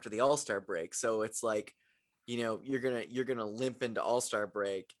return after the All-Star break. So it's like, you're gonna limp into All-Star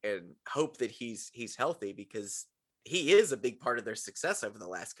break and hope that he's healthy, because he is a big part of their success over the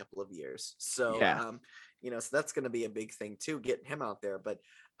last couple of years. So yeah. So that's gonna be a big thing too, getting him out there. But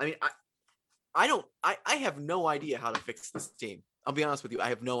I mean, I have no idea how to fix this team. I'll be honest with you, I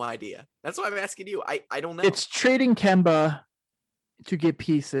have no idea. That's why I'm asking you. I don't know. It's trading Kemba to get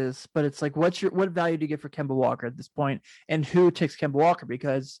pieces, but it's like, what value do you get for Kemba Walker at this point, and who takes Kemba Walker?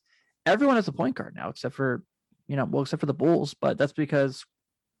 Because everyone has a point guard now, except for the Bulls, but that's because,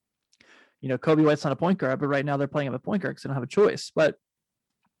 Kobe White's not a point guard, but right now they're playing him a point guard because they don't have a choice. But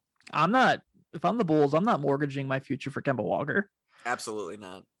I'm not the Bulls, I'm not mortgaging my future for Kemba Walker. Absolutely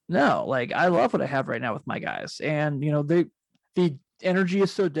not. No, like I love what I have right now with my guys, and the energy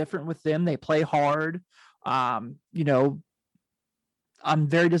is so different with them. They play hard. You know, I'm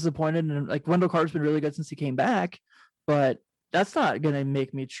very disappointed, and like Wendell Carter's been really good since he came back, but that's not going to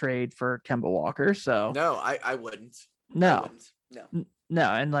make me trade for Kemba Walker. So No, I wouldn't. no, I wouldn't. No. no,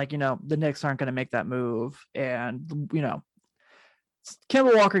 and like the Knicks aren't going to make that move, and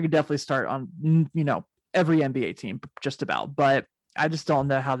Kemba Walker could definitely start on every NBA team just about, but I just don't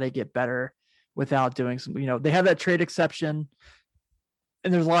know how they get better without doing some. They have that trade exception,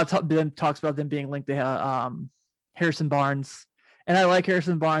 and there's a lot of talks about them being linked to Harrison Barnes, and I like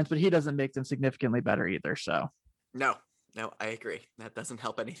Harrison Barnes, but he doesn't make them significantly better either. So No, I agree. That doesn't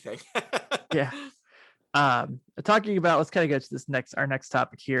help anything. yeah. Talking about, let's kind of get to our next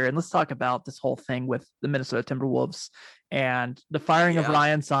topic here, and let's talk about this whole thing with the Minnesota Timberwolves and the firing of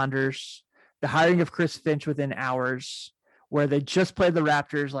Ryan Saunders, the hiring of Chris Finch within hours, where they just played the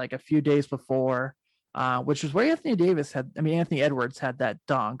Raptors like a few days before, which was where Anthony Edwards had that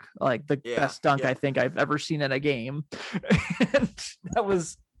dunk, like the best dunk I think I've ever seen in a game. And that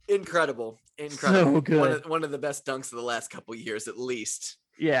was incredible. So good. One of the best dunks of the last couple of years, at least.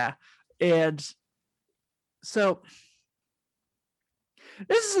 Yeah. And so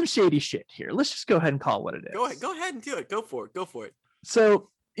this is some shady shit here. Let's just go ahead and call it what it is. Go ahead and do it. Go for it. So,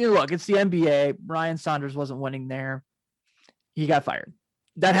 look, it's the NBA. Ryan Saunders wasn't winning there. He got fired.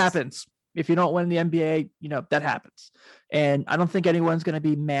 That happens. If you don't win the NBA, that happens. And I don't think anyone's going to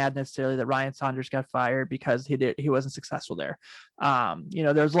be mad necessarily that Ryan Saunders got fired because he wasn't successful there.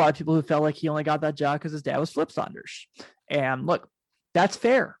 There's a lot of people who felt like he only got that job because his dad was Flip Saunders. And look, that's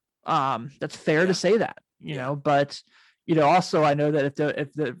fair. That's fair to say that, but also I know that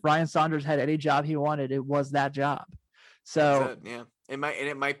if the Ryan Saunders had any job he wanted, it was that job. So it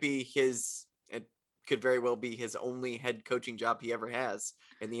might be it could very well be his only head coaching job he ever has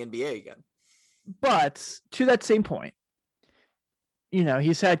in the NBA again. But to that same point,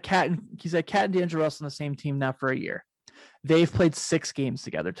 he's had Cat and D'Angelo Russell on the same team now for a year. They've played 6 games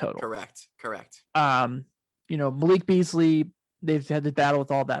together total. Correct. Malik Beasley, they've had to battle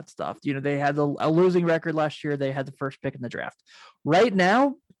with all that stuff. They had a losing record last year. They had the first pick in the draft. Right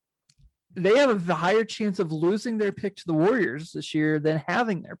now, they have a higher chance of losing their pick to the Warriors this year than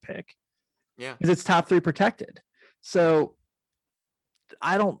having their pick. Yeah. Because it's top 3 protected. So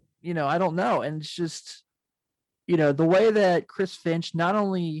I don't know. And it's just, the way that Chris Finch not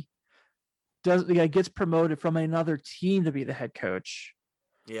only gets promoted from another team to be the head coach.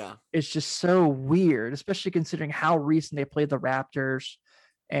 Yeah. It's just so weird, especially considering how recent they played the Raptors.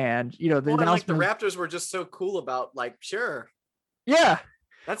 And, the Raptors were just so cool about sure. Yeah.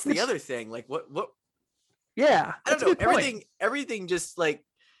 That's the other thing. Like what? Yeah. I don't know. Everything just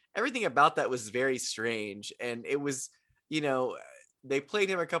everything about that was very strange. And it was, they played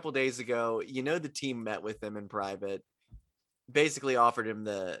him a couple days ago. The team met with him in private, basically offered him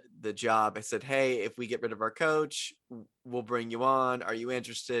the job. I said, hey, if we get rid of our coach, we'll bring you on. Are you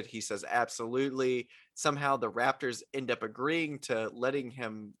interested? He says, absolutely. Somehow the Raptors end up agreeing to letting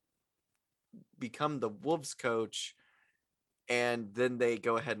him become the Wolves coach. And then they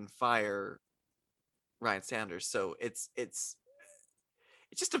go ahead and fire Ryan Saunders. So it's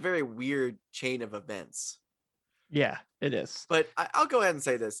just a very weird chain of events. Yeah, it is. But I'll go ahead and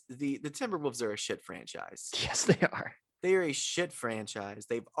say this. The Timberwolves are a shit franchise. Yes, they are. They are a shit franchise.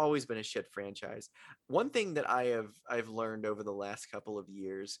 They've always been a shit franchise. One thing that I've learned over the last couple of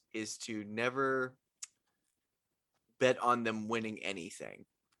years is to never bet on them winning anything.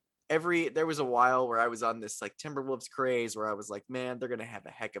 There was a while where I was on this Timberwolves craze where I was like, man, they're going to have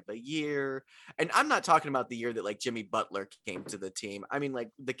a heck of a year. And I'm not talking about the year that Jimmy Butler came to the team. I mean,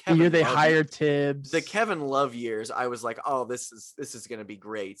 the year they hired Tibbs, the Kevin Love years. I was like, oh, this is going to be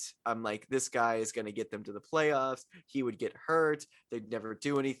great. I'm like, this guy is going to get them to the playoffs. He would get hurt. They'd never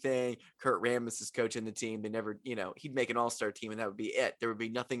do anything. Kurt Rambis is coaching the team. They never, he'd make an all-star team and that would be it. There would be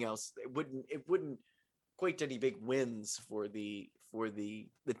nothing else. It wouldn't equate to any big wins for the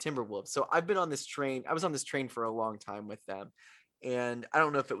Timberwolves. So I've been on this train. I was on this train for a long time with them. And I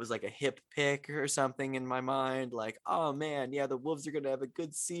don't know if it was a hip pick or something in my mind, oh man, yeah, the Wolves are going to have a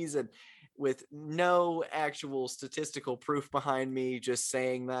good season with no actual statistical proof behind me, just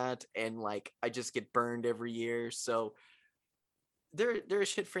saying that. And I just get burned every year. So they're a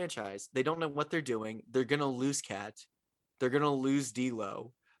shit franchise. They don't know what they're doing. They're going to lose Cat. They're going to lose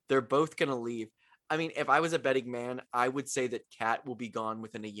D'Lo. They're both going to leave. I mean, if I was a betting man, I would say that Cat will be gone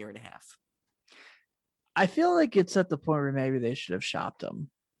within a year and a half. I feel like it's at the point where maybe they should have shopped him,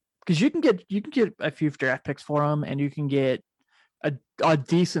 because you can get a few draft picks for him, and you can get a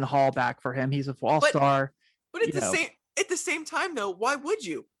decent haul back for him. He's a all-star. But at the same time, though, why would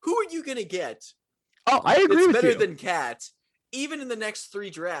you? Who are you gonna get? Oh, I agree with better you. than Cat. Even in the next 3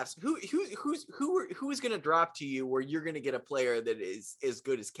 drafts, who is gonna drop to you where you're gonna get a player that is as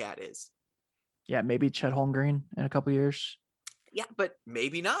good as Cat is? Yeah, maybe Chet Holmgren in a couple years. Yeah, but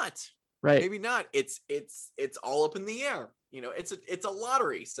maybe not. Right. Maybe not. It's all up in the air. It's a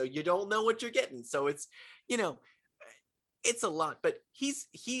lottery, so you don't know what you're getting. So it's it's a lot. But he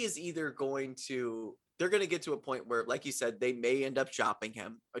is either going to. They're going to get to a point where, like you said, they may end up shopping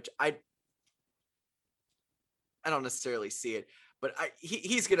him, which I don't necessarily see it, but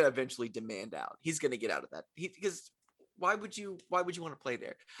he's going to eventually demand out. He's going to get out of that. Because why would you want to play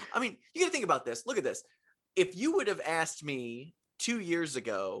there? I mean, you got to think about this. Look at this. If you would have asked me 2 years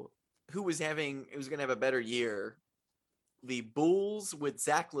ago who was going to have a better year, the Bulls with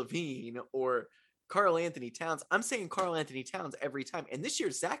Zach LaVine or Karl Anthony Towns, I'm saying Karl Anthony Towns every time. And this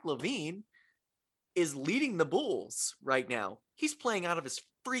year, Zach LaVine is leading the Bulls right now. He's playing out of his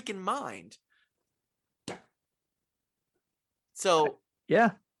freaking mind. So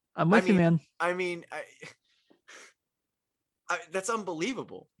yeah, I'm with you, man. I mean, that's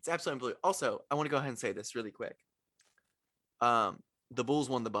unbelievable. It's absolutely unbelievable. Also, I want to go ahead and say this really quick. The Bulls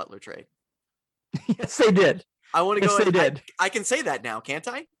won the Butler trade. Yes, they did. I want to go. They did. I can say that now, can't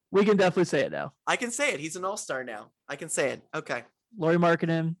I? We can definitely say it now. I can say it. He's an all-star now. I can say it. Okay. Lauri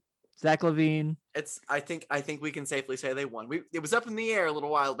Markkanen, Zach LaVine. I think we can safely say they won. It was up in the air a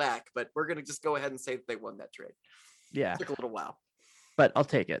little while back, but we're gonna just go ahead and say that they won that trade. Yeah. It took a little while. But I'll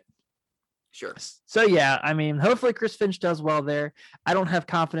take it. Sure. So yeah, I mean, hopefully Chris Finch does well there. I don't have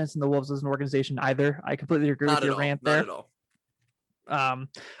confidence in the Wolves as an organization either. I completely agree with your rant there. Not at all.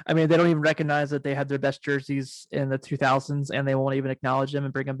 I mean, they don't even recognize that they had their best jerseys in the 2000s, and they won't even acknowledge them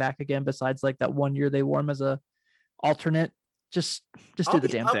and bring them back again. Besides, like that 1 year they wore them as a alternate. Just do the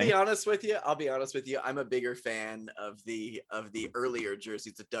damn thing. I'll be honest with you. I'm a bigger fan of the earlier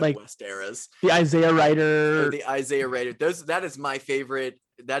jerseys, the Doug West eras, the Isaiah Ryder. That is my favorite.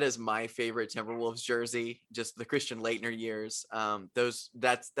 That is my favorite Timberwolves jersey. Just the Christian Laettner years.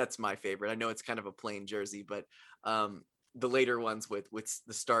 That's my favorite. I know it's kind of a plain jersey, but the later ones with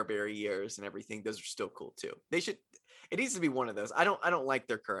the Starberry years and everything, those are still cool too. It needs to be one of those. I don't like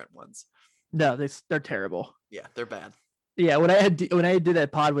their current ones. No, they're terrible. Yeah, they're bad. Yeah, when I did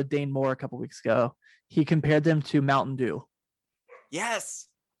that pod with Dane Moore a couple weeks ago, he compared them to Mountain Dew. Yes.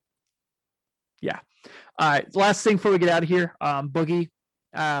 Yeah. All right. Last thing before we get out of here, Boogie,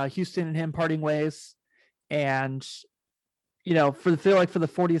 Houston and him parting ways, and for the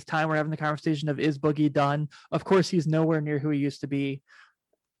 40th time we're having the conversation of, is Boogie done? Of course, he's nowhere near who he used to be.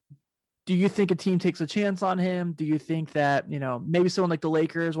 Do you think a team takes a chance on him? Do you think that, maybe someone like the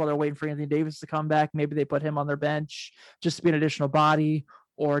Lakers, while they're waiting for Anthony Davis to come back, maybe they put him on their bench just to be an additional body?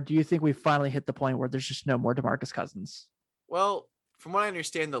 Or do you think we finally hit the point where there's just no more DeMarcus Cousins? Well, from what I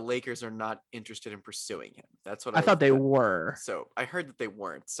understand, the Lakers are not interested in pursuing him. That's what I thought they were. So I heard that they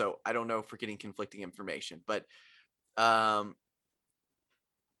weren't. So I don't know if we're getting conflicting information, but I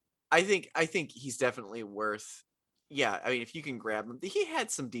think he's definitely worth. Yeah, I mean, if you can grab him, he had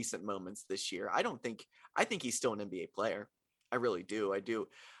some decent moments this year. I think he's still an NBA player. I really do. I do.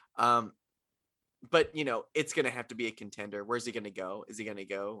 But it's going to have to be a contender. Where's he going to go? Is he going to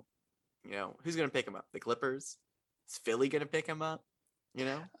go? Who's going to pick him up? The Clippers? Is Philly going to pick him up?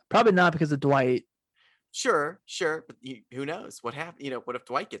 Probably not because of Dwight. Sure. But who knows what happened? What if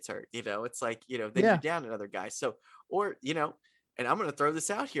Dwight gets hurt? It's like, then you're down another guy. So, or, and I'm going to throw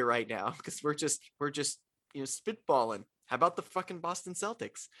this out here right now because we're just spitballing. How about the fucking Boston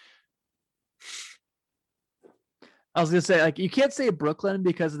Celtics? I was gonna say, you can't say Brooklyn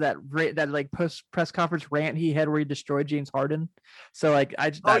because of that post press conference rant he had where he destroyed James Harden. So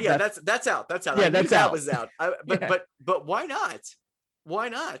that's out. Yeah, that's out. That was out. But why not? Why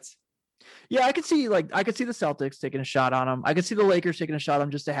not? Yeah, I could see the Celtics taking a shot on him. I could see the Lakers taking a shot on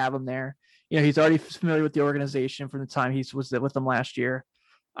him just to have him there. He's already familiar with the organization from the time he was with them last year.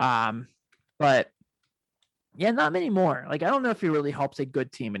 But yeah, not many more. I don't know if he really helps a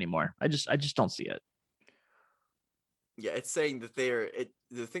good team anymore. I just don't see it. Yeah, it's saying that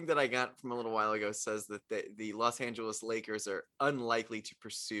the thing that I got from a little while ago says that the Los Angeles Lakers are unlikely to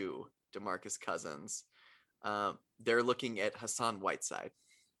pursue DeMarcus Cousins. They're looking at Hassan Whiteside.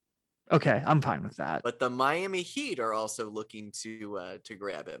 Okay, I'm fine with that. But the Miami Heat are also looking to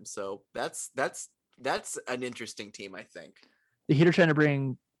grab him. So that's an interesting team, I think. The Heat are trying to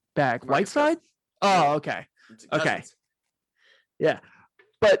bring back Whiteside? Oh, okay. Okay. Yeah.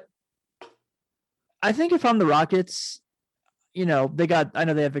 But I think if I'm the Rockets, I know they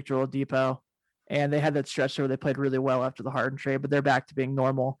have Victor Oladipo, and they had that stretch where they played really well after the Harden trade, but they're back to being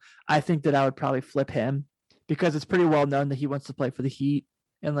normal. I think that I would probably flip him because it's pretty well known that he wants to play for the Heat,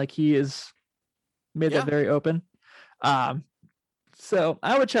 and like he is made that very open. So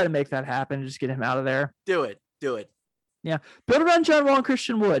I would try to make that happen and just get him out of there. Do it. Yeah. Build around John Wall and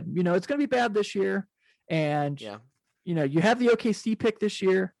Christian Wood. You know, it's going to be bad this year. And, you know, you have the OKC pick this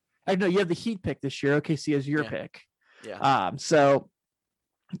year. I know you have the Heat pick this year. OKC is your pick. Yeah. So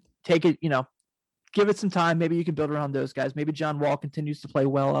take it, you know, give it some time. Maybe you can build around those guys. Maybe John Wall continues to play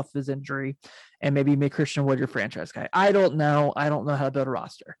well off his injury, and maybe make Christian Wood your franchise guy. I don't know. I don't know how to build a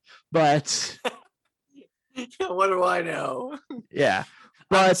roster, but what do I know? Yeah.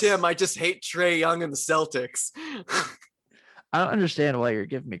 But Tim, I just hate Trae Young and the Celtics. I don't understand why you're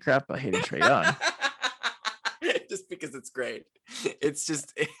giving me crap about hating Trae Young. Just because it's great. It's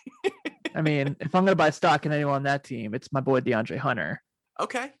just I mean, if I'm gonna buy stock in anyone on that team, it's my boy DeAndre Hunter.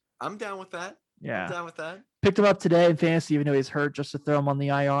 Okay. I'm down with that. Yeah. I'm down with that. Picked him up today in fantasy, even though he's hurt, just to throw him on the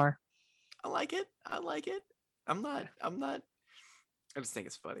IR. I like it. I'm not. I just think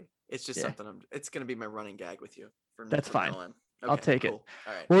it's funny. It's just something it's gonna be my running gag with you. That's fine. Okay, I'll take it. All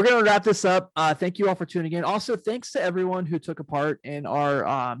right. We're going to wrap this up. Thank you all for tuning in. Also, thanks to everyone who took a part in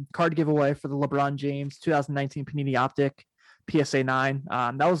our card giveaway for the LeBron James 2019 Panini Optic PSA 9.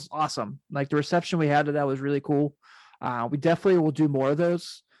 That was awesome. Like the reception we had to that was really cool. We definitely will do more of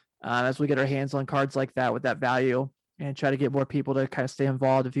those as we get our hands on cards like that with that value, and try to get more people to kind of stay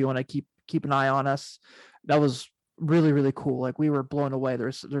involved. If you want to keep an eye on us, that was really, really cool. Like we were blown away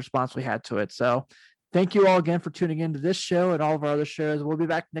the response we had to it. So thank you all again for tuning into this show and all of our other shows. We'll be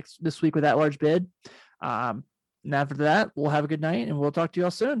back this week with At Large Bid. And after that, we'll have a good night, and we'll talk to you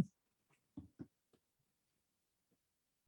all soon.